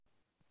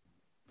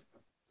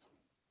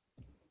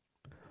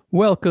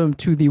Welcome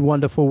to the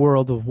wonderful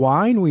world of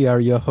wine. We are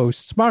your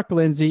hosts, Mark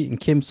Lindsay and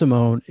Kim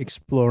Simone,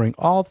 exploring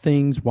all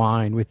things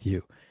wine with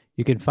you.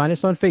 You can find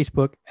us on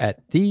Facebook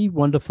at The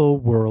Wonderful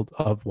World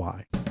of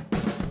Wine.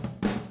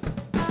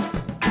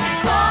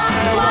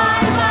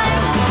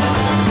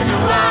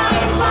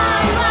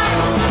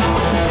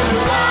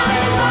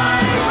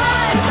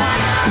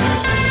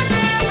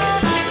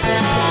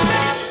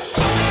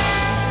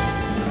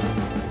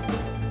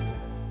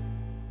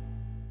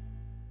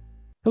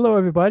 Hello,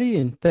 everybody,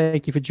 and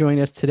thank you for joining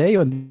us today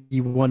on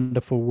The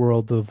Wonderful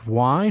World of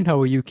Wine.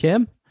 How are you,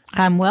 Kim?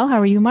 I'm well. How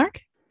are you,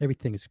 Mark?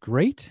 Everything is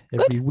great.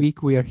 Good. Every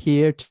week we are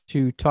here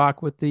to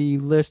talk with the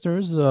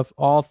listeners of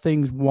all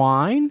things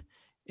wine.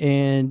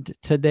 And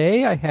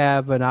today I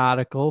have an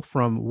article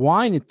from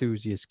Wine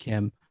Enthusiast,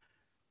 Kim,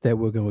 that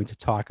we're going to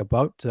talk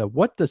about.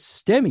 What does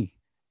Stemmy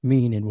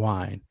mean in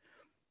wine?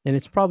 And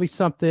it's probably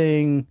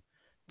something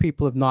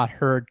people have not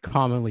heard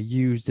commonly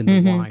used in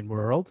the wine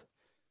world.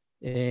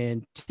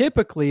 And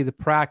typically the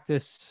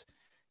practice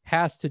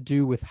has to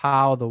do with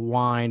how the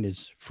wine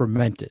is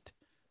fermented.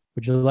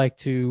 Would you like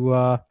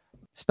to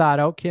start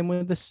out, Kim,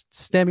 with this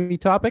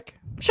Stemmy topic?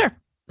 Sure.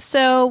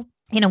 So,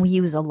 we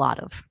use a lot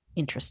of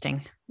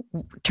interesting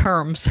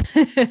terms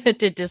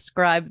to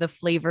describe the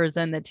flavors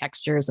and the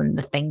textures and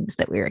the things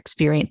that we're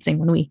experiencing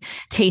when we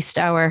taste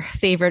our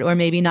favorite or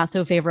maybe not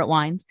so favorite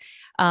wines.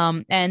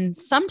 And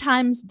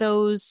sometimes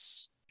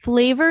those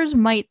flavors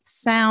might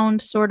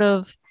sound sort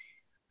of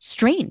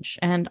strange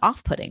and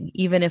off-putting,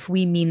 even if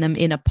we mean them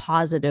in a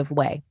positive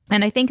way.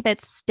 And I think that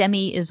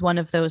Stemmy is one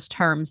of those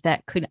terms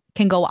that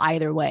can go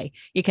either way.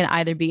 It can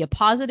either be a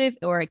positive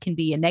or it can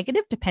be a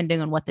negative,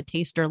 depending on what the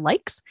taster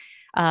likes,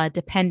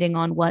 depending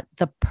on what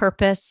the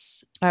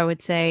purpose, I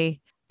would say,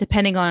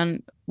 depending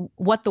on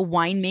what the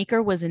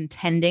winemaker was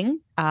intending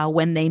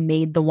when they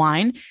made the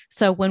wine.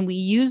 So when we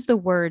use the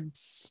word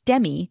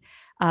Stemmy,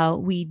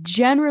 we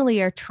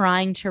generally are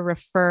trying to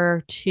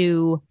refer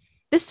to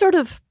this sort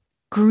of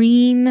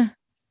green,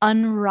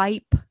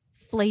 unripe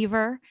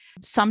flavor.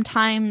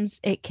 Sometimes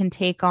it can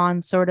take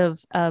on sort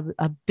of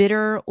a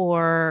bitter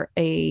or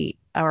a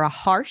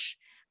harsh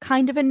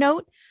kind of a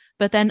note,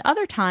 but then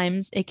other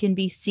times it can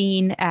be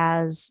seen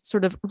as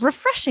sort of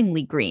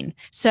refreshingly green.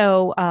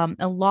 So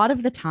a lot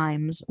of the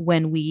times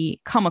when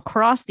we come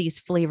across these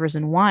flavors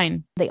in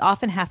wine, they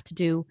often have to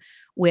do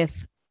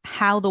with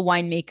how the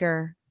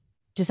winemaker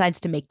decides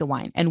to make the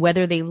wine and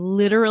whether they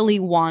literally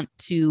want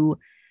to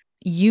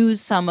use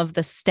some of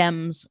the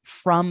stems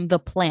from the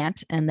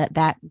plant and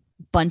that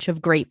bunch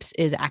of grapes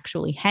is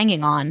actually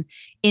hanging on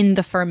in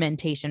the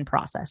fermentation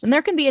process. And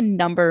there can be a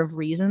number of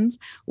reasons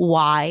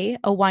why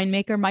a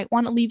winemaker might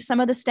want to leave some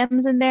of the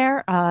stems in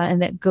there.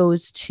 And that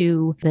goes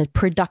to the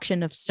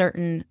production of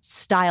certain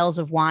styles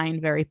of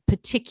wine, very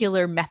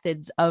particular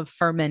methods of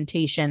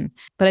fermentation.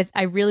 But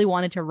I really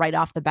wanted to right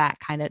off the bat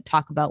kind of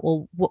talk about,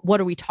 well, what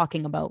are we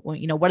talking about? Well,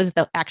 what is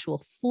the actual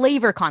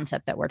flavor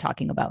concept that we're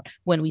talking about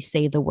when we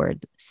say the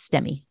word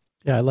Stemmy?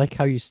 Yeah, I like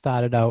how you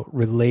started out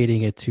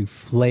relating it to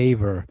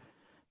flavor,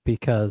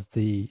 because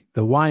the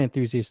Wine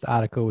Enthusiast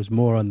article was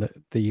more on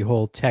the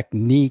whole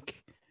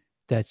technique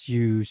that's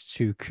used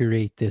to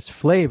create this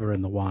flavor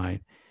in the wine.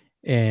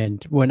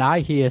 And when I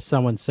hear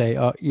someone say,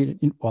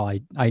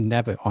 I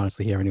never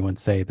honestly hear anyone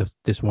say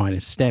this wine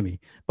is Stemmy,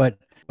 but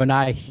when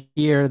I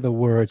hear the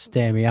word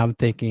Stemmy, I'm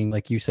thinking,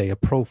 like you say, a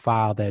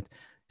profile that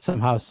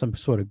somehow some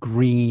sort of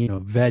green or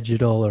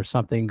vegetal or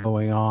something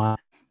going on,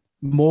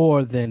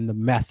 more than the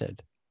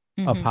method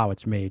of how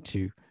it's made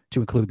to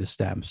include the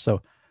stems.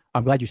 So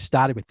I'm glad you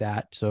started with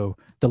that. So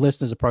the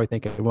listeners are probably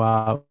thinking,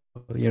 wow,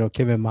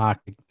 Kim and Mark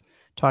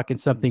talking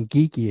something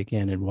geeky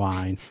again in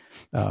wine.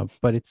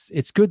 But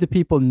it's good that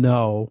people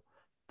know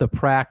the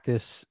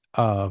practice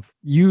of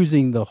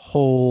using the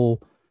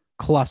whole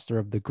cluster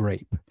of the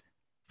grape,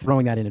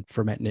 throwing that in and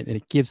fermenting it. And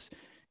it gives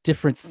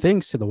different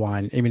things to the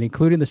wine. I mean,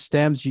 including the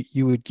stems,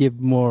 you would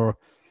give more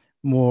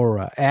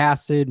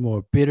acid,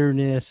 more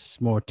bitterness,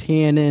 more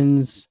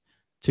tannins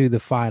to the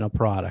final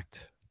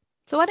product.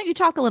 So why don't you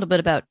talk a little bit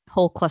about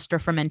whole cluster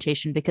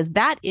fermentation, because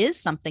that is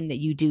something that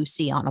you do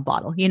see on a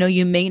bottle.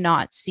 You may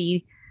not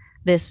see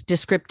this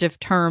descriptive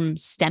term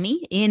Stemmy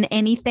in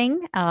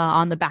anything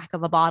on the back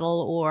of a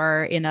bottle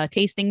or in a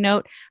tasting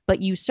note,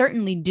 but you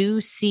certainly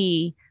do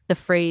see the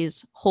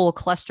phrase whole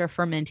cluster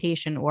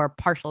fermentation or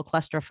partial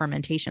cluster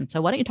fermentation. So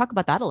why don't you talk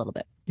about that a little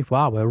bit?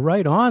 Wow, we're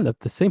right on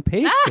the same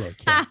page there,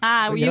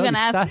 Kim. Were you going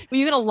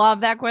to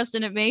lob that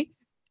question at me?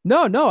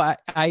 No,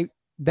 I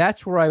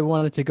that's where I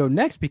wanted to go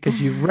next, because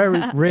you're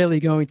very rarely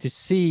going to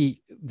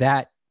see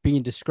that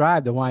being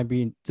described, the wine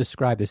being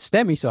described as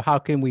Stemmy. So how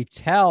can we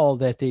tell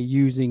that they're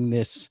using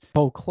this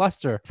whole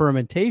cluster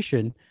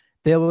fermentation?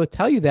 They will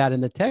tell you that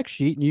in the text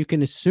sheet, and you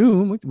can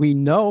assume, we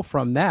know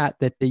from that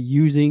they're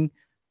using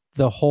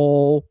the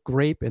whole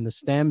grape and the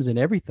stems and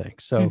everything.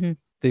 So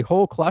the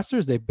whole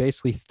clusters, they're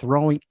basically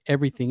throwing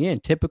everything in.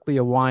 Typically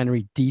a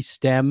winery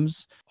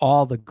de-stems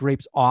all the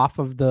grapes off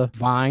of the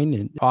vine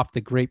and off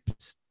the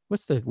grapes.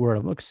 What's the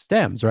word? Look,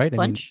 stems, right?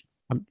 Bunch.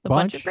 I mean,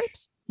 bunch of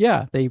grapes.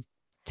 Yeah, they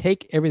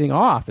take everything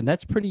off, and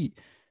that's pretty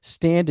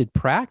standard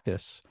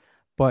practice.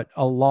 But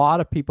a lot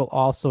of people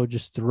also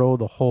just throw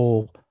the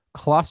whole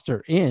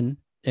cluster in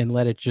and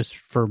let it just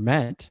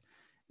ferment.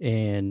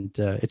 And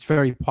it's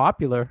very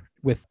popular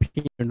with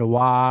Pinot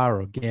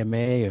Noir or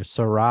Gamay or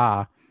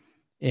Syrah.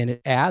 And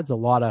it adds a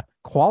lot of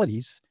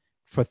qualities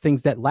for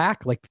things that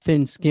lack, like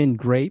thin-skinned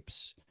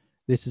grapes.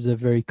 This is a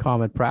very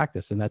common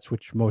practice, and that's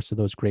what most of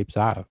those grapes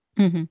are.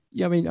 Mm-hmm.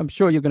 Yeah, I mean, I'm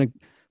sure you're going to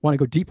want to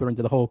go deeper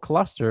into the whole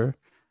cluster.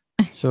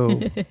 So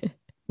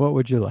what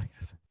would you like?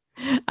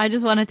 I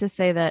just wanted to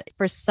say that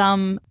for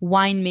some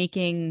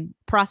winemaking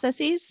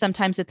processes,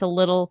 sometimes it's a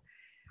little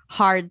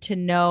hard to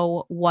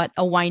know what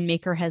a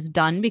winemaker has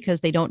done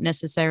because they don't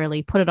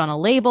necessarily put it on a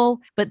label.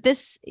 But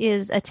this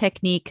is a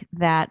technique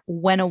that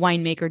when a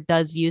winemaker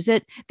does use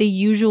it, they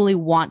usually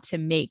want to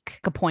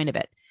make a point of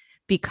it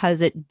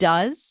because it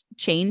does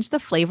change the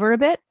flavor a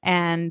bit.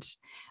 And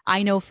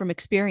I know from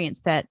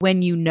experience that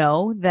when you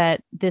know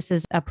that this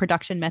is a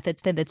production method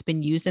that's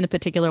been used in a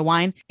particular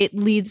wine, it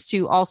leads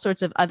to all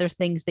sorts of other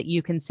things that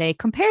you can say,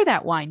 compare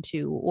that wine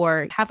to,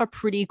 or have a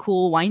pretty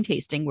cool wine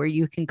tasting where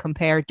you can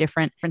compare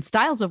different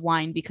styles of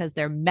wine because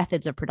their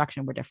methods of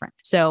production were different.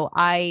 So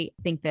I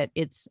think that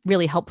it's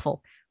really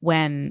helpful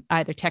when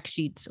either text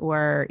sheets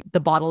or the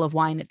bottle of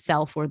wine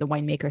itself or the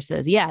winemaker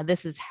says, yeah,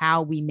 this is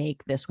how we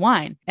make this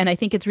wine. And I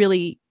think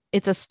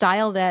it's a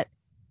style that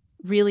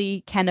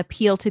really can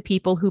appeal to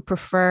people who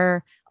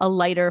prefer a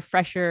lighter,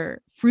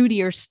 fresher,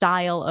 fruitier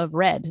style of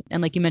red.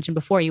 And like you mentioned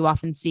before, you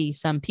often see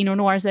some Pinot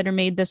Noirs that are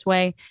made this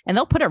way, and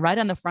they'll put it right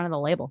on the front of the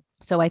label.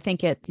 So I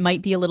think it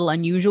might be a little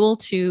unusual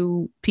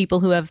to people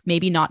who have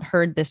maybe not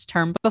heard this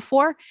term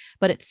before,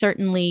 but it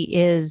certainly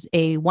is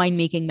a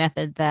winemaking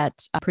method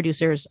that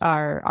producers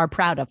are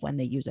proud of when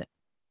they use it.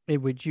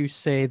 Would you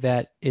say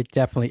that it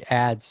definitely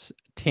adds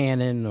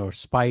tannin or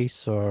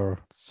spice or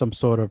some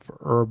sort of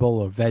herbal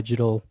or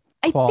vegetal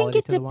I think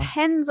it to the wine?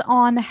 depends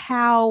on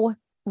how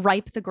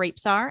ripe the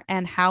grapes are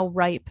and how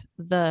ripe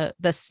the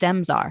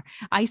stems are.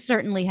 I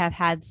certainly have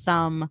had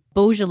some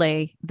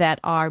Beaujolais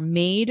that are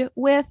made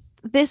with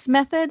this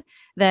method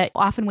that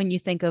often when you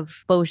think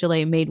of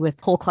Beaujolais made with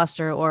whole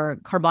cluster or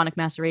carbonic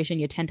maceration,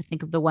 you tend to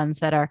think of the ones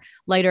that are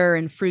lighter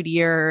and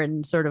fruitier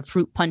and sort of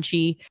fruit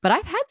punchy. But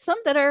I've had some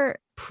that are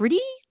pretty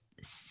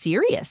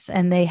serious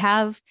and they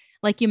have,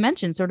 like you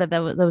mentioned, sort of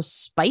those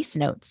spice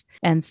notes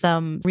and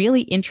some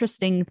really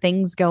interesting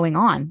things going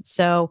on.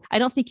 So I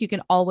don't think you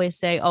can always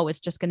say, oh,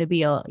 it's just going to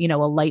be a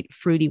light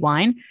fruity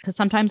wine, because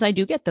sometimes I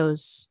do get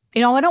those, I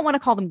don't want to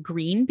call them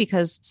green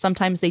because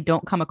sometimes they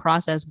don't come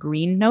across as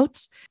green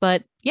notes,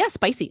 but yeah,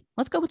 spicy.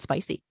 Let's go with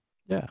spicy.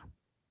 Yeah,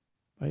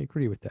 I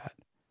agree with that.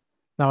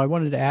 Now I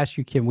wanted to ask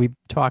you, Kim, we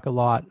talk a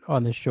lot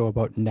on this show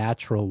about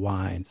natural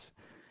wines.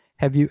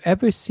 Have you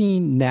ever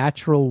seen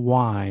natural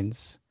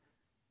wines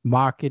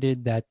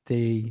marketed that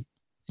they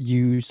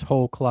use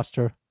whole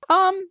cluster?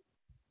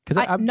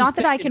 Because not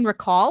that I can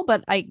recall,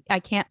 but I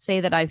can't say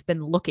that I've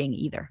been looking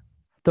either.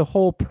 The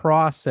whole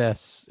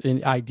process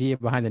and idea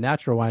behind the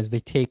natural wines, they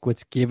take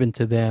what's given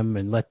to them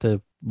and let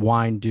the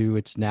wine do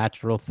its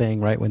natural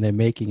thing right when they're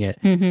making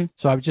it. Mm-hmm.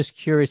 So I'm just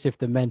curious if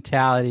the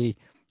mentality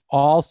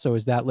also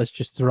is that let's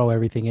just throw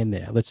everything in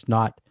there. Let's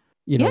not,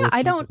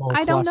 I don't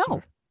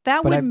know.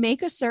 That would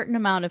make a certain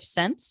amount of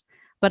sense,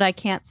 but I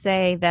can't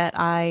say that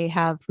I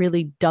have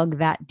really dug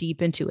that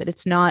deep into it.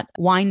 It's not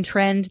wine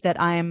trend that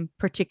I'm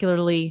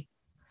particularly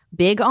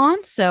big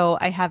on, so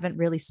I haven't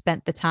really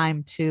spent the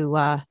time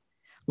to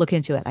look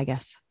into it, I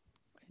guess.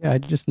 Yeah, I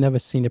just never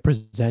seen it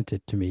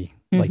presented to me.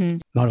 Mm-hmm.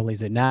 Like, not only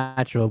is it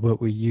natural,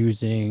 but we're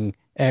using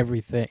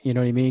everything, you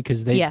know what I mean?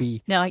 Because I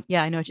know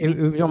what you mean.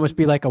 It would almost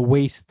be like a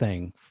waste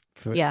thing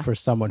for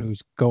someone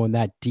who's going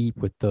that deep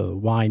with the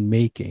wine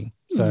making.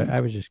 So I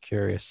was just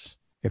curious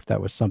if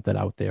that was something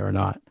out there or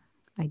not.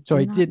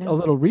 I did a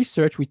little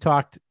research. We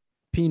talked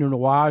Pinot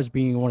Noirs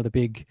being one of the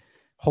big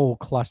whole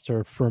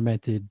cluster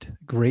fermented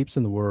grapes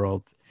in the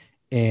world,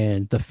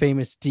 and the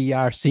famous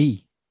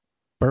DRC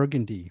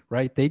Burgundy,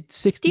 right?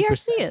 60%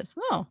 DRC is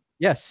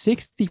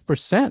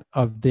 60%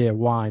 of their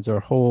wines are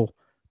whole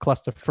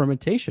cluster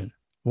fermentation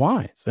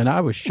wines, and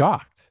I was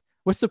shocked.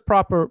 What's the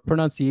proper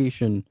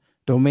pronunciation?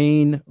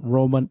 Domaine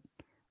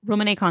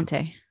Romanée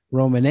Conti.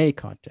 Romanée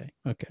Conti.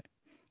 Okay.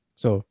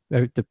 So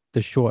the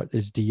short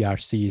is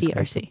DRC.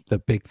 DRC. The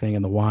big thing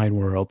in the wine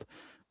world.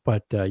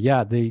 But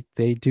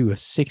they do a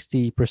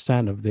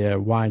 60% of their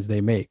wines they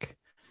make.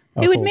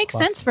 It would make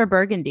sense for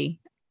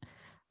Burgundy,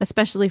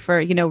 especially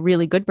for,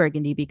 really good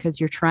Burgundy, because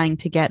you're trying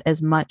to get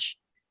as much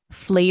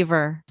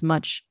flavor, as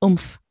much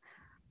oomph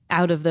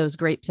out of those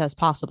grapes as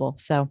possible.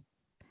 So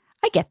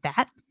I get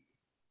that.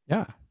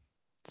 Yeah.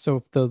 So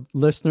if the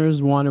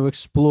listeners want to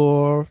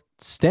explore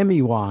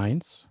Stemmy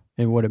wines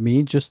and what it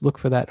means, just look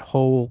for that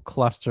whole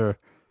cluster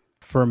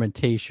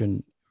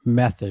fermentation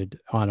method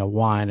on a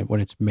wine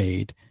when it's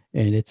made.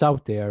 And it's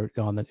out there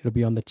it'll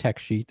be on the tech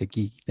sheet, the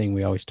geeky thing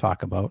we always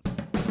talk about.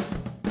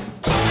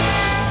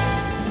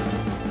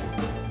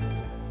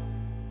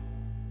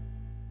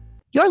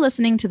 You're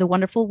listening to The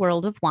Wonderful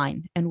World of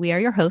Wine, and we are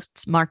your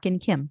hosts, Mark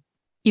and Kim.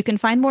 You can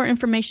find more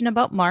information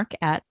about Mark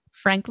at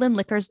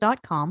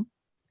franklinliquors.com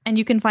And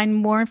you can find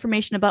more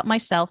information about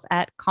myself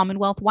at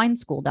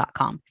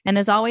commonwealthwineschool.com. And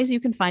as always, you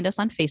can find us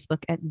on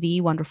Facebook at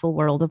The Wonderful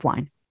World of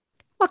Wine.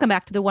 Welcome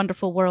back to The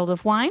Wonderful World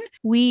of Wine.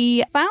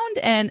 We found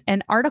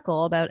an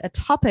article about a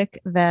topic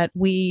that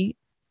we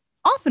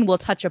often will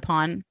touch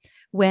upon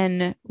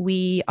when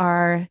we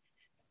are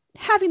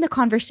having the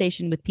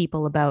conversation with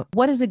people about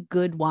what is a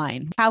good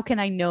wine? How can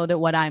I know that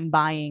what I'm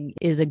buying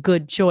is a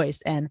good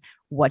choice? And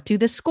what do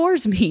the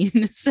scores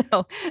mean? So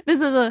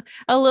this is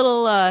a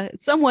little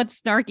somewhat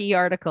snarky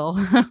article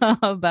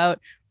about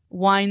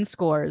wine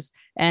scores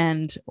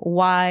and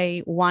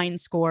why wine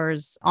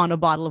scores on a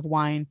bottle of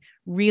wine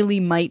really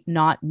might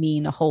not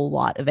mean a whole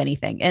lot of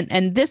anything.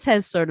 And this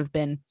has sort of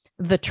been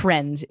the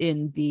trend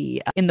in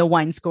the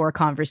wine score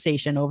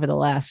conversation over the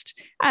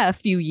last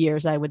few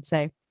years, I would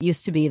say. It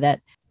used to be that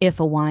if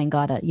a wine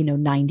got a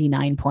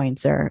 99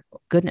 points or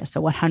goodness,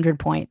 a 100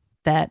 point,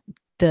 that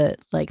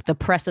the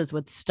presses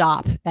would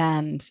stop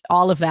and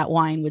all of that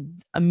wine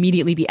would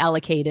immediately be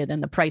allocated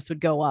and the price would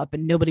go up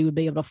and nobody would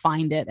be able to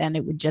find it. And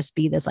it would just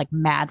be this like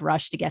mad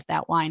rush to get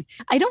that wine.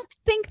 I don't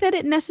think that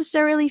it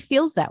necessarily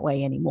feels that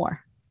way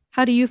anymore.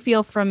 How do you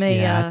feel from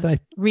a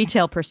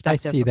retail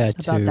perspective? I see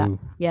that about too. That?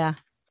 Yeah.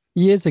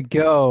 Years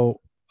ago,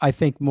 I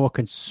think more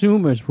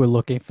consumers were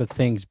looking for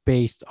things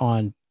based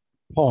on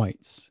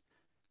points.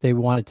 They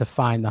wanted to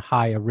find the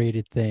higher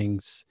rated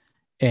things.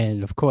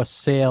 And of course,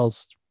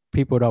 sales,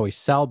 people would always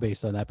sell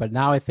based on that. But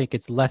now I think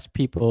it's less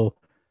people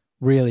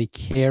really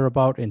care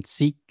about and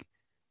seek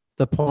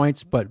the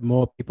points, but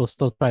more people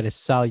still try to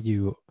sell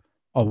you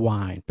a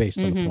wine based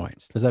on the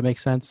points. Does that make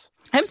sense?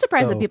 I'm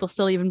surprised that people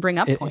still even bring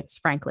up points,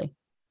 frankly.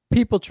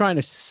 People trying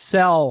to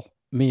sell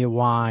me a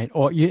wine,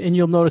 and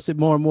you'll notice it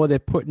more and more. They're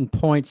putting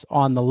points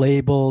on the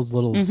labels,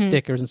 little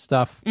stickers and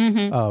stuff.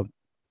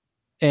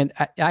 And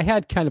I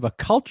had kind of a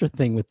culture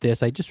thing with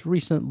this. I just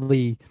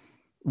recently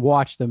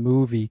watched a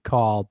movie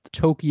called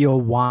Tokyo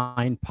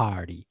Wine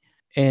Party,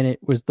 and it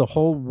was the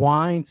whole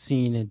wine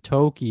scene in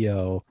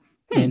Tokyo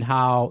and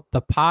how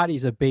the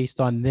parties are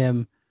based on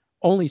them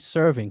only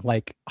serving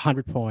like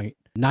 100 point,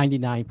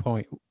 99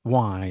 point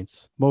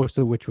wines, most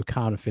of which were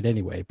counterfeit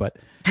anyway. But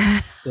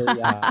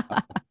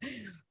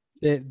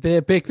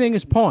their big thing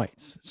is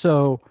points.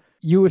 So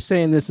you were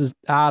saying this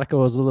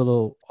article is a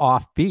little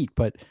offbeat,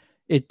 but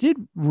it did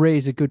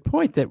raise a good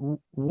point that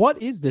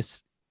what is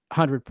this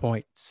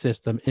 100-point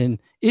system, and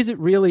is it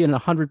really an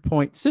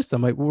 100-point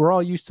system? Like, we're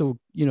all used to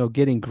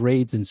getting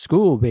grades in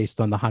school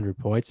based on the 100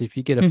 points. If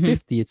you get a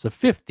 50, it's a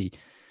 50.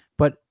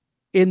 But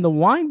in the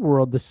wine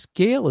world, the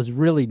scale is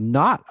really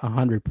not a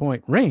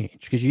 100-point range,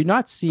 because you're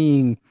not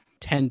seeing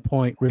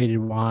 10-point rated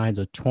wines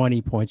or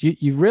 20 points.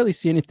 You rarely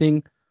see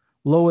anything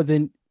lower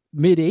than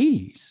mid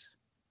 80s.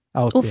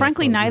 Well,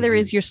 frankly, neither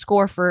is your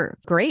score for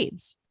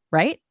grades,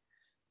 right?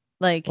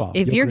 Like,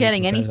 if you're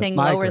getting anything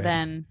lower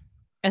than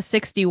a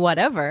 60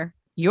 whatever,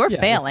 you're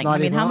failing. I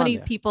mean, how many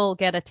people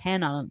get a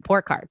 10 on a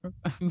report card?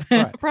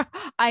 Right.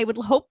 I would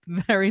hope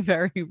very,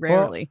 very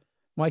rarely.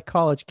 Well, my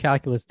college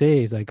calculus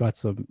days, I got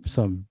some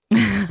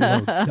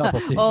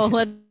double digits.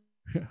 Let's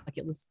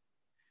calculus.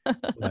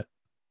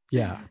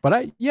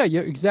 But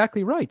you're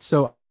exactly right.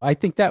 So I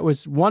think that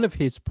was one of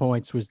his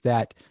points, was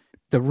that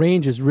the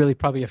range is really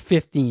probably a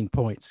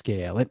 15-point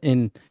scale.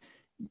 And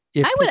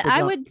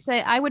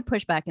I would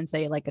push back and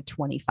say like a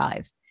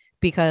 25,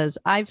 because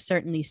I've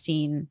certainly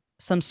seen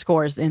some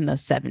scores in the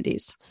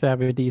 70s.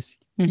 70s.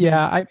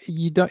 Yeah,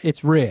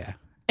 it's rare.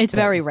 It's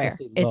very rare.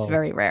 It's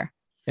very rare.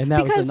 And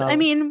that because I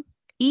mean,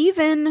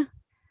 even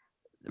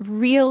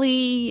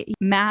really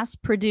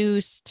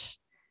mass-produced,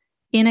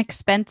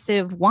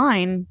 inexpensive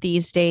wine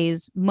these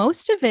days,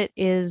 most of it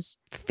is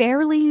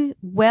fairly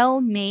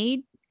well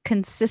made,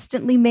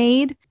 consistently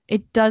made.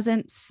 It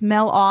doesn't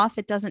smell off.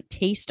 It doesn't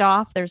taste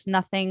off. There's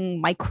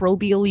nothing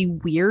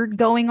microbially weird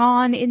going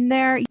on in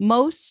there.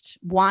 Most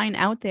wine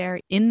out there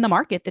in the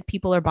market that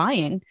people are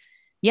buying,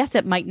 yes,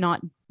 it might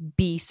not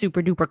be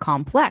super duper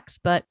complex,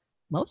 but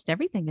most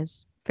everything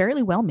is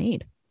fairly well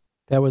made.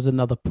 That was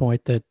another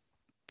point that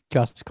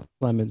Gus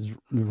Clemens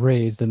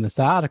raised in this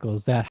article,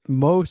 is that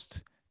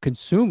most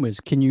consumers,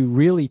 can you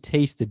really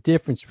taste the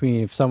difference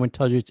between if someone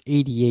tells you it's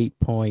 88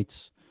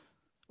 points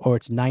or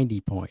it's 90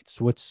 points?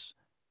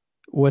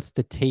 What's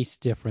the taste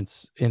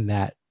difference in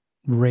that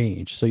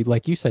range? So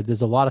like you said,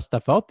 there's a lot of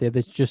stuff out there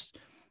that's just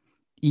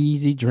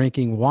easy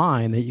drinking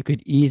wine that you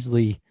could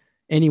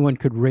anyone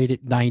could rate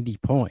it 90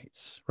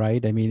 points,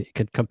 right? I mean, it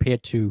could,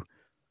 compared to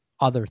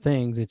other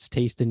things, it's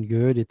tasting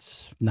good,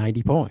 it's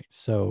 90 points.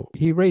 So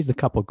he raised a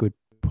couple good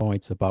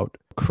points about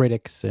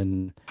critics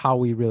and how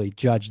we really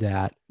judge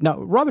that. Now,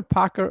 Robert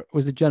Parker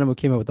was the gentleman who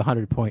came up with the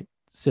 100-point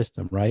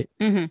system, right?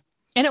 And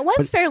it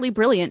was fairly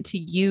brilliant to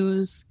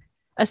use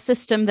a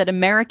system that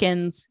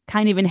Americans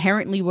kind of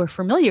inherently were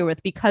familiar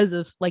with because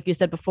of, like you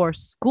said before,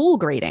 school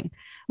grading,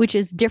 which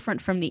is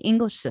different from the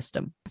English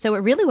system. So it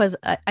really was,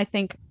 I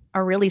think,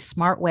 a really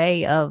smart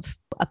way of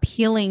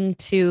appealing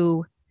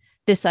to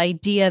this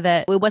idea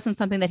that it wasn't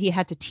something that he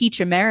had to teach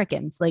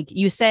Americans. Like,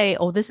 you say,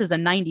 oh, this is a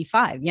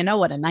 95. You know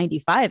what a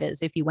 95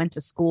 is if you went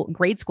to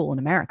grade school in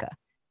America.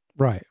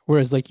 Right.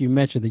 Whereas, like you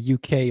mentioned, the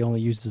UK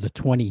only uses a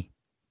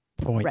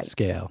 20-point Right.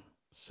 scale.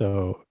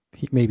 So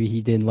maybe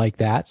he didn't like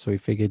that. So he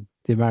figured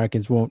the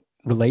Americans won't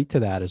relate to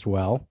that as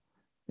well.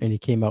 And he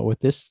came out with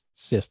this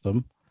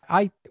system.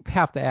 I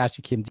have to ask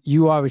you, Kim,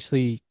 you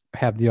obviously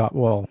have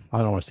well, I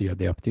don't want to say you have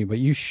the opportunity, but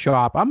you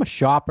shop. I'm a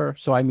shopper.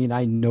 So, I mean,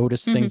 I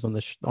notice Mhm. things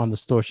on the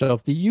store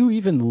shelf. Do you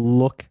even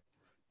look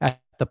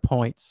at the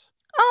points?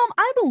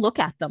 I will look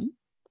at them.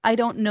 I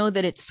don't know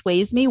that it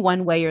sways me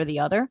one way or the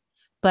other,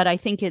 but I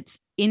think it's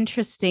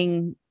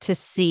interesting to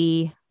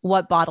see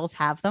what bottles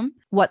have them,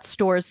 what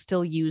stores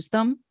still use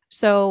them.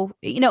 So,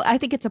 I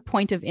think it's a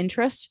point of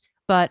interest,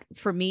 but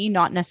for me,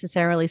 not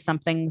necessarily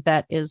something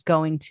that is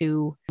going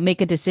to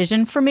make a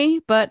decision for me.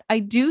 But I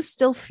do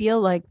still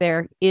feel like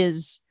there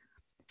is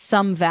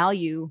some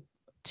value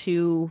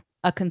to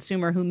a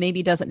consumer who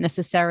maybe doesn't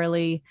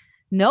necessarily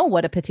know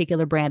what a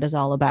particular brand is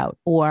all about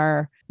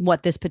or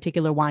what this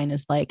particular wine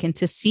is like. And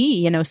to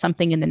see,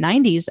 something in the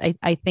 90s,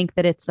 I think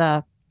that it's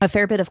a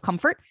fair bit of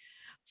comfort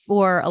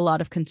for a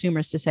lot of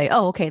consumers to say,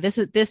 oh, okay, this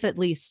at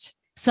least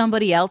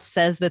somebody else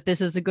says that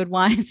this is a good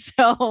wine.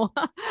 So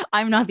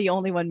I'm not the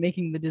only one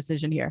making the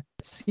decision here.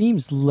 It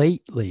seems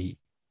lately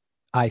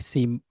I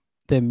see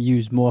them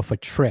use more for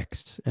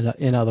tricks.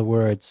 In other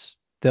words,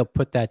 they'll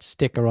put that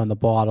sticker on the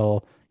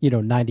bottle,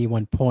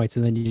 91 points,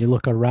 and then you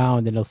look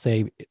around and they'll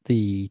say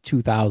the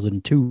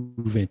 2002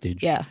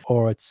 vintage, Yeah.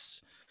 or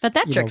it's, But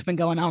that you know, trick's been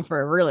going on for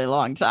a really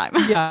long time.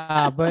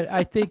 yeah, but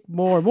I think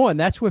more and more, and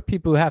that's where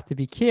people have to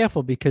be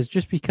careful because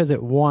just because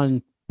at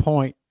one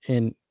point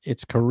in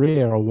its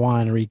career, a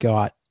winery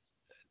got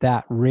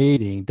that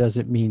rating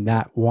doesn't mean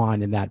that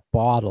wine in that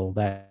bottle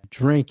that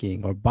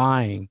drinking or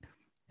buying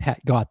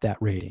got that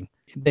rating.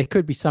 There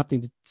could be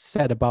something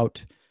said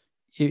about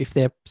if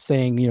they're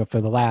saying,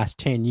 for the last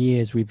 10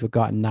 years, we've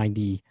gotten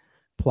 90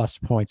 plus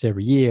points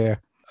every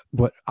year.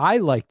 What I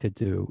like to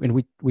do,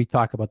 and we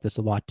talk about this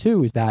a lot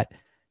too, is that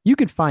you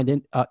can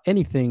find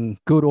anything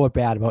good or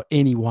bad about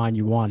any wine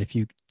you want if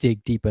you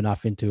dig deep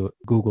enough into a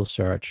Google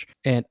search.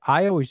 And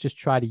I always just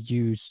try to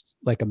use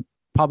like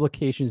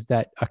publications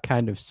that are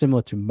kind of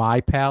similar to my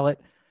palate,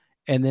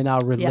 and then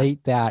I'll Yeah.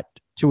 relate that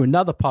to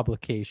another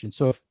publication.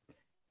 So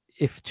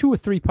if two or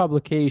three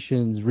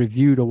publications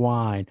reviewed a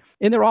wine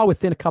and they're all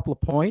within a couple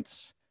of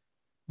points,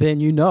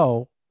 then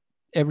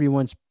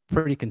everyone's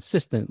pretty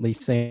consistently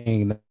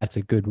saying that that's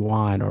a good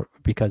wine or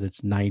because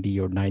it's 90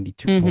 or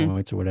 92 Mm-hmm.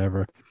 points or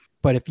whatever.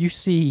 But if you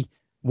see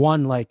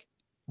one like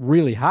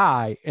really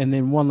high and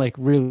then one like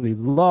really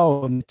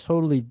low and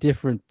totally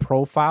different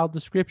profile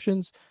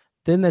descriptions,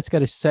 then that's got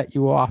to set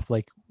you off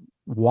like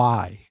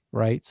why,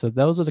 right? So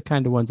those are the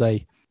kind of ones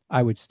I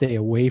would stay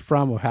away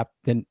from, or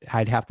then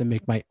I'd have to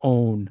make my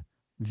own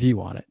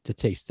view on it to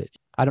taste it.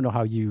 I don't know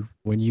how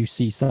when you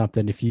see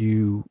something, if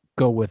you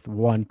go with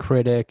one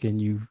critic and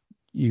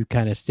you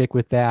kind of stick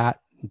with that,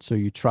 and so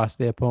you trust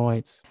their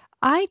points.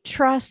 I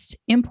trust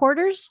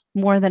importers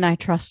more than I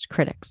trust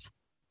critics.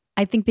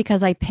 I think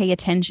because I pay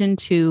attention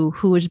to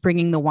who is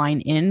bringing the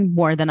wine in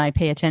more than I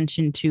pay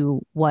attention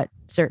to what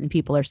certain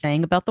people are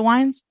saying about the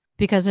wines.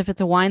 Because if it's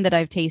a wine that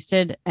I've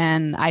tasted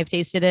and I've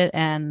tasted it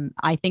and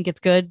I think it's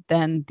good,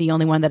 then the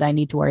only one that I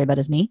need to worry about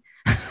is me.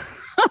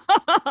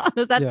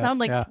 Does that Yeah, sound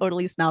like yeah,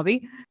 totally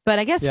snobby? But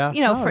I guess, yeah.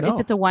 No, if no.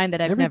 it's a wine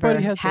that I've Everybody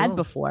never has their had own.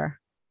 before,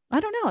 I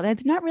don't know.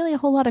 There's not really a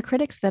whole lot of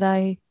critics that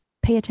I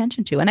pay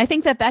attention to. And I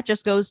think that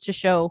just goes to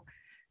show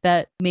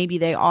that maybe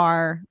they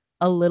are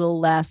a little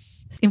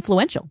less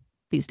influential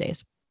these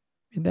days.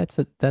 And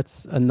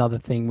that's another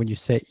thing when you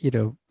say,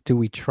 do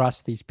we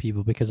trust these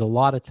people? Because a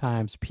lot of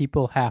times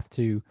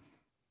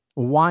a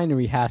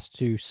winery has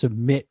to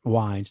submit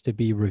wines to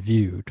be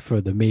reviewed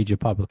for the major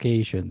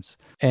publications.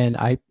 And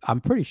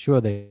I'm pretty sure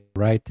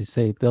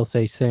they'll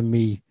say, send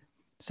me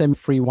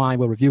free wine,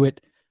 we'll review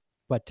it.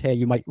 But hey,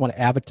 you might want to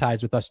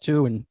advertise with us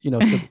too. And,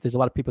 so there's a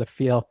lot of people that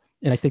feel,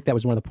 and I think that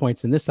was one of the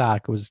points in this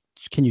article was,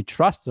 can you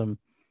trust them?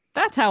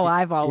 That's how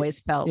I've It- always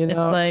felt. you It's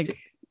know, like,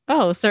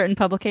 oh, certain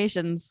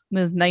publications,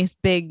 this nice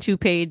big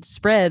 2-page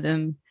spread,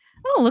 and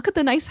oh, look at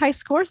the nice high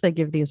scores they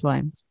give these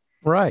wines.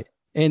 right.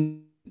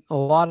 And a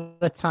lot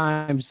of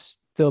times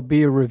there'll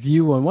be a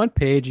review on one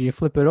page and you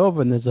flip it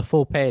over and there's a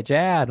full page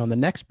ad on the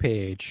next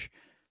page.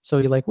 So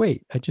you're like,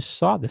 wait, I just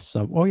saw this.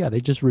 Oh yeah, they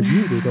just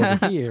reviewed it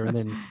over here and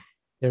then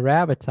they're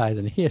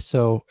advertising here.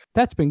 So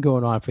that's been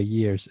going on for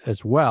years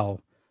as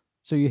well.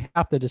 So you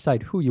have to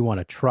decide who you want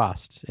to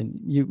trust. And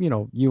you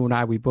and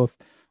I, we both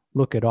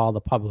look at all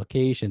the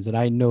publications and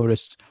I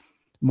notice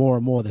more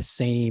and more the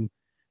same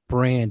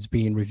brands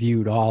being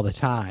reviewed all the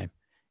time.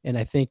 And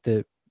I think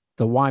that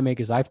the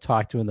winemakers I've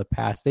talked to in the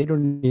past, they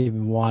don't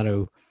even want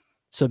to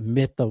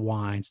submit the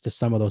wines to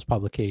some of those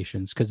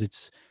publications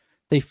because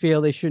they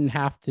feel they shouldn't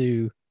have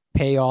to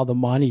pay all the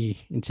money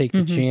and take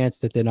the chance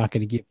that they're not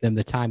going to give them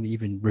the time to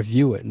even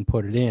review it and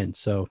put it in.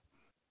 So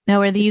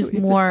now, are these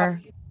it's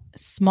more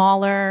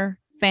smaller,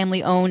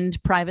 family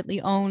owned,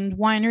 privately owned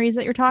wineries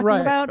that you're talking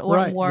about,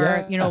 or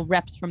more, yeah.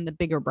 reps from the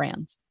bigger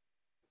brands?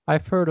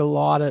 I've heard a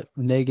lot of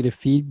negative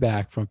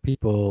feedback from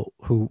people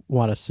who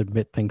want to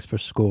submit things for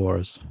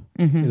scores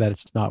that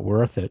it's not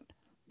worth it.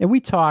 And we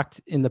talked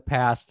in the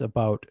past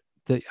about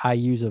I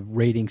use a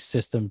rating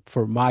system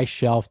for my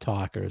shelf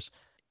talkers,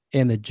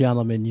 and the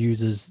gentleman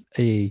uses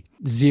a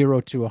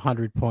 0 to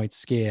 100 point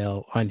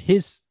scale on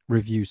his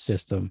review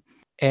system.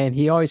 And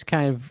he always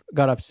kind of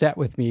got upset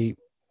with me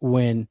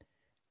when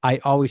I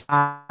always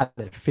had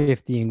at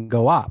 50 and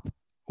go up.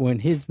 When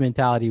his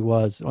mentality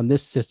was on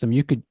this system,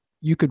 you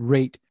could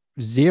rate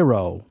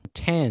 0,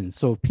 10.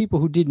 So people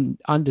who didn't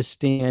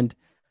understand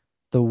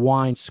the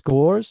wine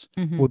scores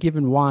were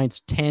given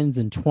wines 10s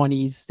and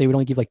 20s. They would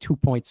only give like 2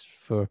 points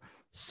for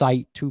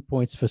sight, 2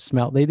 points for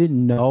smell. They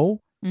didn't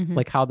know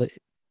like how the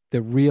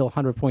real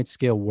 100-point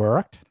scale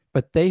worked,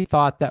 but they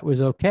thought that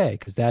was okay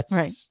because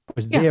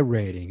was their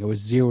rating. It was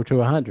 0 to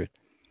 100.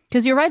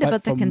 Because you're right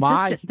about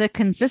the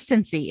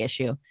consistency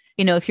issue.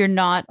 If you're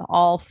not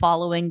all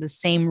following the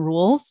same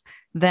rules,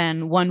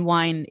 then one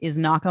wine is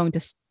not going to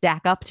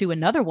stack up to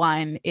another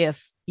wine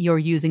if you're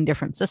using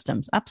different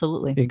systems.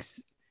 Absolutely.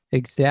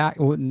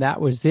 Exactly. And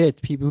that was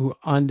it. People who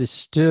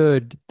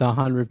understood the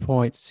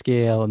 100-point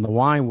scale in the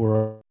wine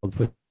world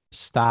were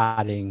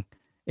starting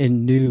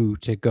and knew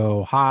to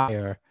go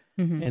higher.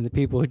 And the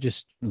people who are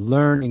just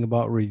learning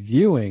about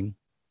reviewing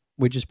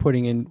were just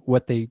putting in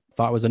what they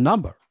thought was a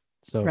number.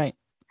 So right.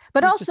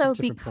 But also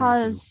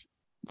because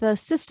the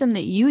system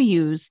that you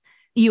use,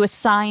 you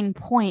assign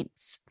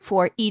points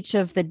for each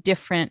of the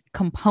different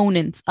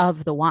components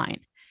of the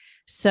wine.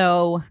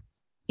 So,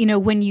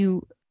 when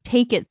you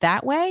take it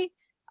that way,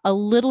 a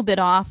little bit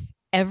off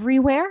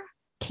everywhere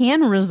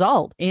can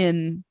result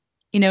in,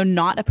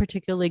 not a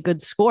particularly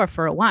good score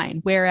for a wine.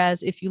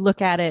 Whereas if you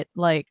look at it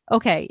like,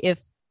 okay, if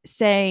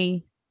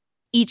say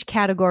each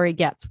category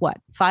gets what,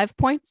 5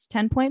 points,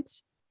 10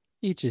 points?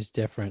 Each is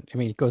different. I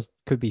mean,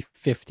 could be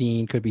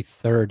 15, could be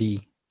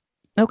 30.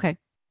 Okay.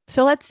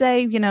 So let's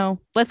say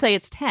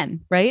it's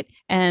 10, right?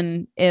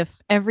 And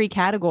if every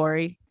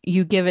category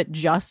you give it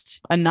just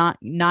a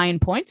 9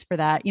 points for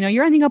that,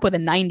 you're ending up with a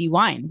 90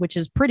 wine, which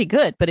is pretty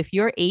good. But if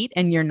you're 8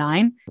 and you're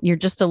 9, you're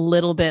just a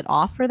little bit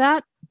off for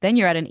that, then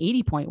you're at an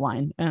 80-point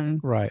wine. And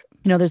right.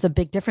 There's a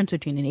big difference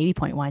between an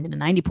 80-point wine and a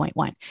 90-point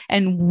wine.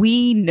 And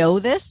we know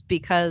this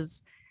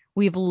because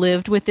we've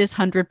lived with this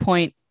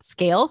 100-point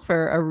scale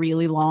for a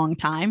really long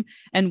time.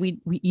 And we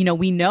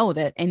know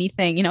that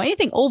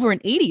anything over an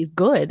 80 is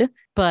good,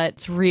 but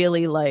it's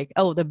really like,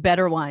 the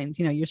better wines,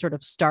 you're sort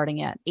of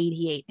starting at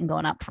 88 and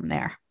going up from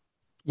there.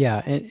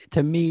 Yeah. And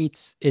to me,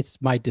 it's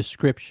my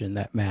description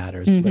that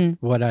matters.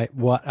 Like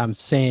what I'm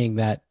saying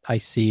that I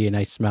see and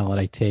I smell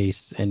and I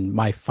taste and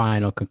my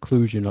final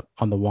conclusion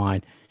on the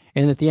wine.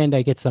 And at the end,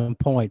 I get some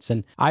points,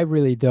 and I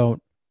really don't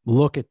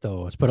look at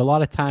those, but a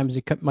lot of times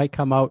it might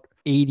come out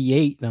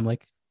 88 and I'm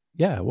like,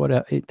 yeah,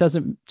 it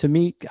doesn't, to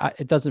me,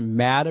 it doesn't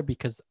matter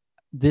because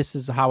this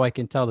is how I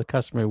can tell the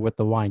customer what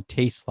the wine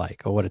tastes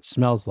like or what it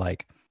smells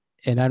like.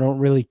 And I don't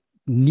really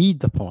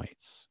need the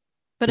points.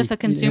 But if a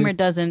consumer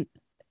doesn't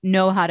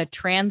know how to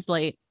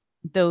translate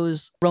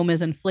those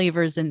aromas and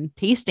flavors and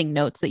tasting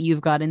notes that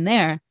you've got in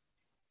there,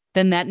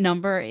 then that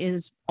number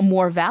is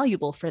more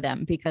valuable for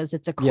them because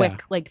it's a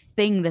quick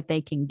thing that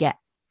they can get.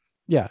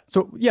 Yeah.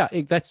 So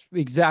that's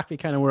exactly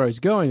kind of where I was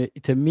going.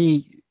 To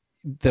me,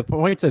 the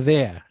points are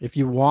there. If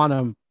you want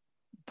them,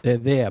 they're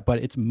there, but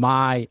it's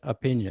my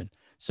opinion.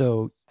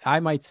 So I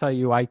might tell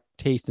you, I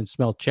taste and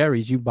smell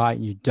cherries, you buy it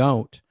and you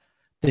don't.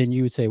 Then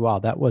you would say, wow,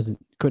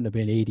 couldn't have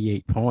been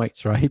 88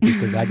 points, right?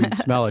 Because I didn't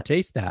smell or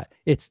taste that.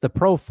 It's the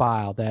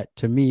profile that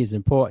to me is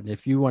important.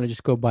 If you want to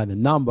just go by the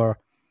number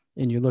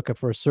and you're looking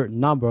for a certain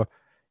number,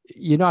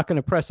 you're not going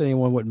to press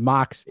anyone with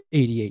Mark's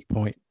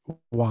 88-point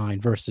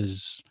wine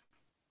versus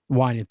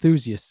Wine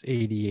Enthusiast's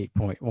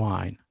 88-point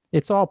wine.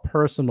 It's all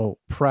personal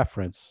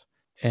preference.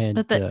 And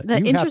but the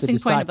interesting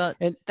point about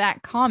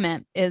that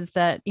comment is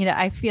that,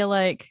 I feel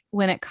like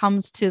when it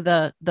comes to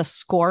the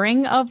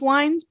scoring of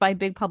wines by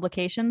big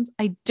publications,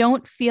 I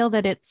don't feel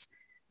that it's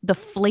the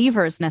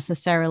flavors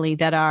necessarily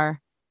that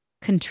are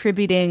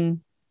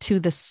contributing to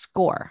the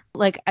score.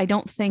 Like, I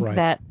don't think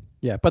that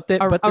but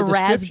a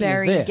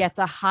raspberry gets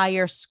a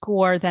higher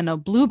score than a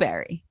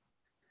blueberry.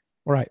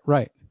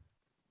 Right.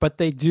 But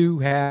they do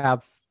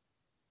have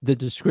the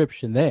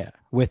description there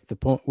with the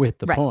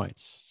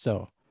points.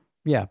 So,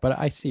 yeah, but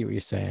I see what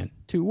you're saying.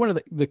 Too, one of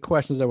the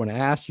questions I want to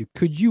ask you,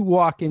 could you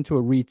walk into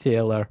a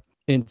retailer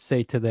and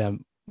say to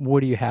them,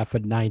 what do you have for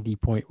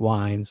 90-point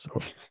wines?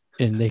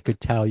 And they could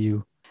tell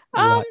you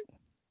what?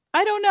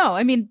 I don't know.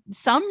 I mean,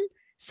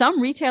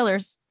 some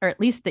retailers, or at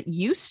least that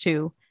used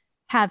to,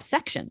 have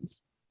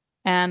sections.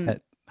 And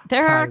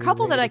there are a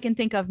couple that I can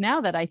think of now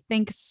that I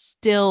think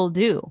still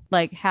do,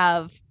 like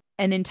have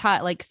an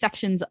entire, like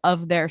sections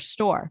of their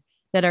store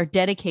that are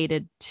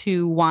dedicated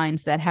to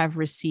wines that have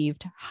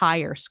received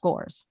higher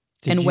scores.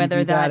 And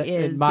whether that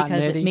is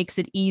because it makes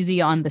it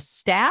easy on the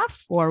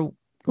staff or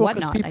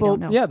whatnot, people, I don't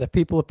know. Yeah, the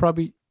people are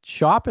probably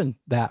shopping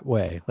that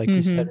way, like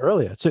you said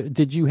earlier. So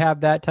did you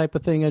have that type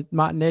of thing at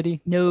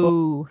Martinetti?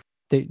 No.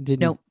 They didn't?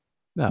 Nope.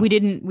 No. We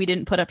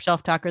didn't put up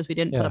shelf talkers. We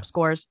didn't put up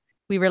scores.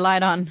 We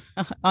relied on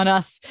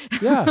us.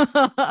 Yeah.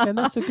 And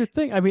that's a good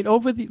thing. I mean,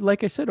 over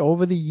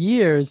the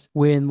years,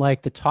 when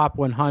like the top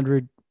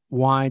 100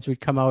 wines would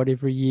come out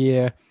every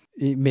year.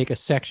 You make a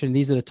section.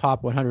 These are the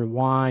top 100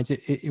 wines.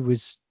 It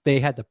was, they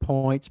had the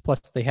points, plus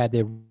they had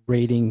their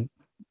rating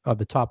of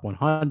the top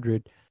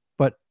 100,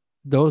 but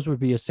those would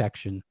be a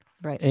section.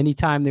 Right.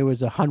 Anytime there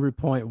was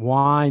 100-point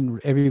wine,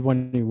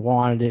 everyone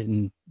wanted it,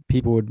 and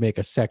people would make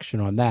a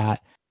section on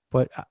that.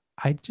 But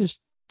I just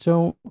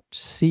don't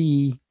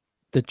see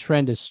the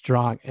trend as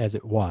strong as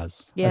it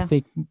was. Yeah. I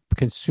think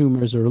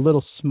consumers are a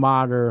little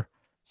smarter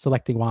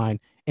selecting wine,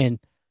 and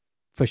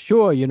for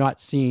sure, you're not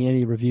seeing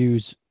any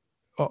reviews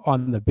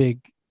on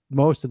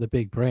most of the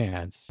big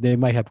brands. They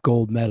might have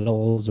gold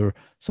medals or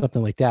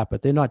something like that,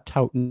 but they're not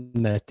touting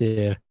that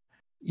they're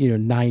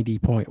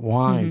 90-point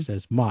wines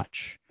as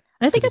much.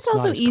 And I think it's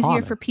also easier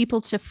common for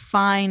people to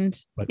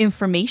find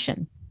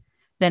information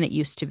than it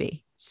used to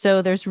be.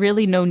 So there's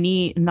really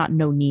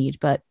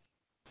but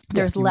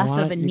there's less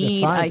of a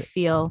need, I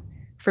feel,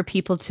 for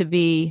people to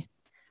be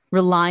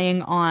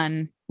relying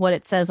on what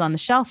it says on the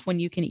shelf when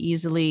you can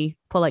easily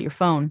pull out your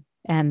phone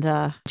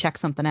and check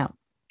something out.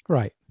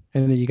 Right.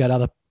 And then you got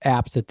other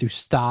apps that do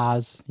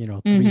stars,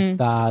 3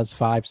 stars,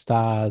 5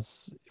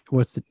 stars.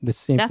 What's the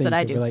same That's thing? That's what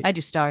I do. I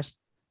do stars.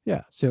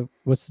 Yeah. So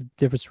what's the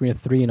difference between a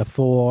 3 and a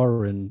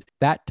 4 and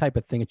that type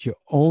of thing? It's your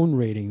own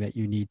rating that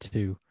you need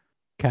to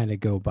kind of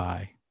go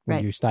by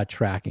when you start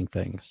tracking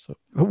things. So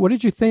what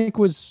did you think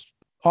was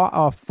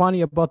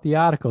funny about the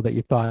article that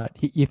you thought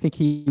you think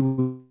he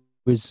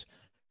was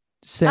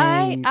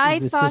saying? I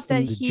thought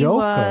that he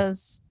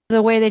was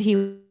the way that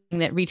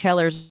that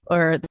retailers,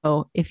 or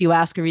if you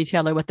ask a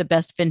retailer what the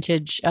best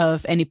vintage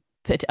of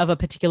a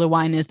particular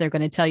wine is, they're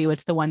going to tell you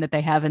it's the one that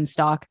they have in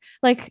stock.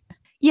 Like,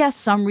 yes,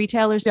 some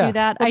retailers do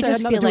that. I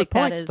just feel like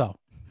that is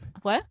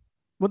what?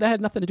 Well, that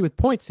had nothing to do with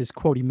points. His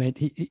quote he meant.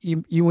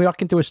 You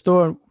walk into a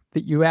store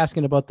that you're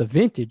asking about the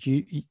vintage.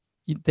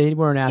 They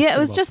weren't asking. Yeah, it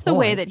was just points, the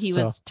way that he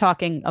was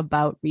talking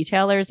about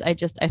retailers. I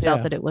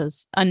felt that it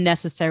was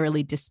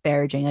unnecessarily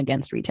disparaging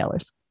against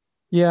retailers.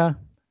 Yeah.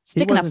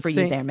 Sticking up for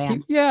you there,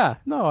 man.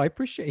 I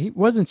appreciate it. He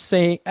wasn't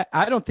saying,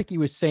 I don't think he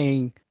was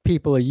saying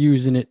people are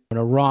using it in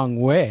a wrong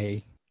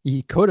way.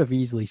 He could have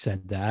easily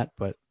said that,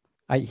 but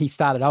he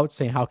started out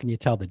saying, how can you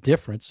tell the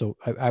difference? So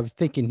I was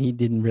thinking he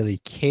didn't really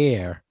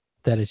care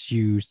that it's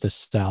used to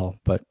sell,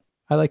 but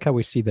I like how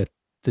we see the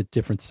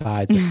different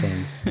sides of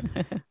things.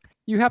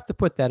 You have to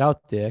put that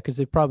out there because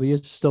there probably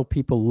is still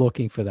people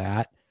looking for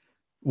that,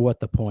 what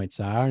the points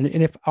are. And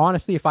if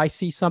honestly, if I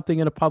see something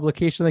in a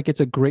publication that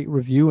gets a great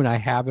review and I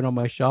have it on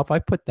my shelf,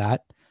 I'll put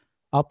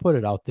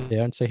it out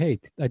there and say, hey,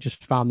 I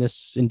just found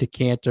this in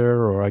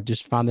Decanter, or I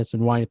just found this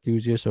in Wine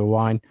Enthusiast or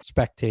Wine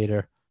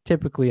Spectator.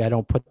 Typically, I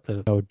don't put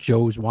the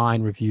Joe's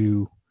Wine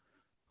Review.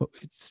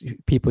 It's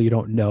people you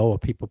don't know or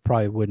people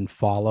probably wouldn't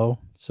follow.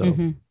 So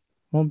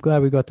well, I'm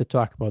glad we got to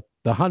talk about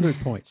the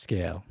 100-point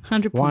scale.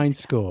 100 wine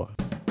score.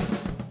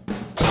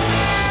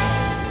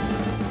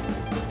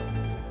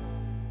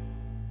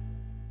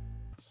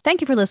 Thank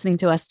you for listening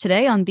to us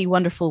today on The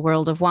Wonderful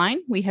World of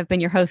Wine. We have been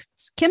your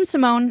hosts, Kim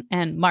Simone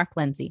and Mark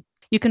Lindsay.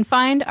 You can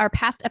find our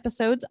past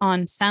episodes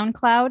on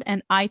SoundCloud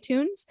and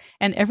iTunes,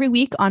 and every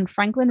week on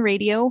Franklin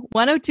Radio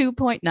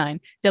 102.9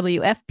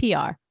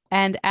 WFPR.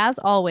 And as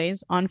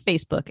always, on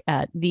Facebook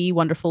at The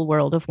Wonderful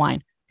World of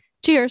Wine.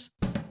 Cheers.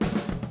 Wine,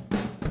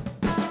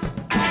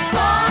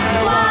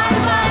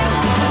 wine, wine.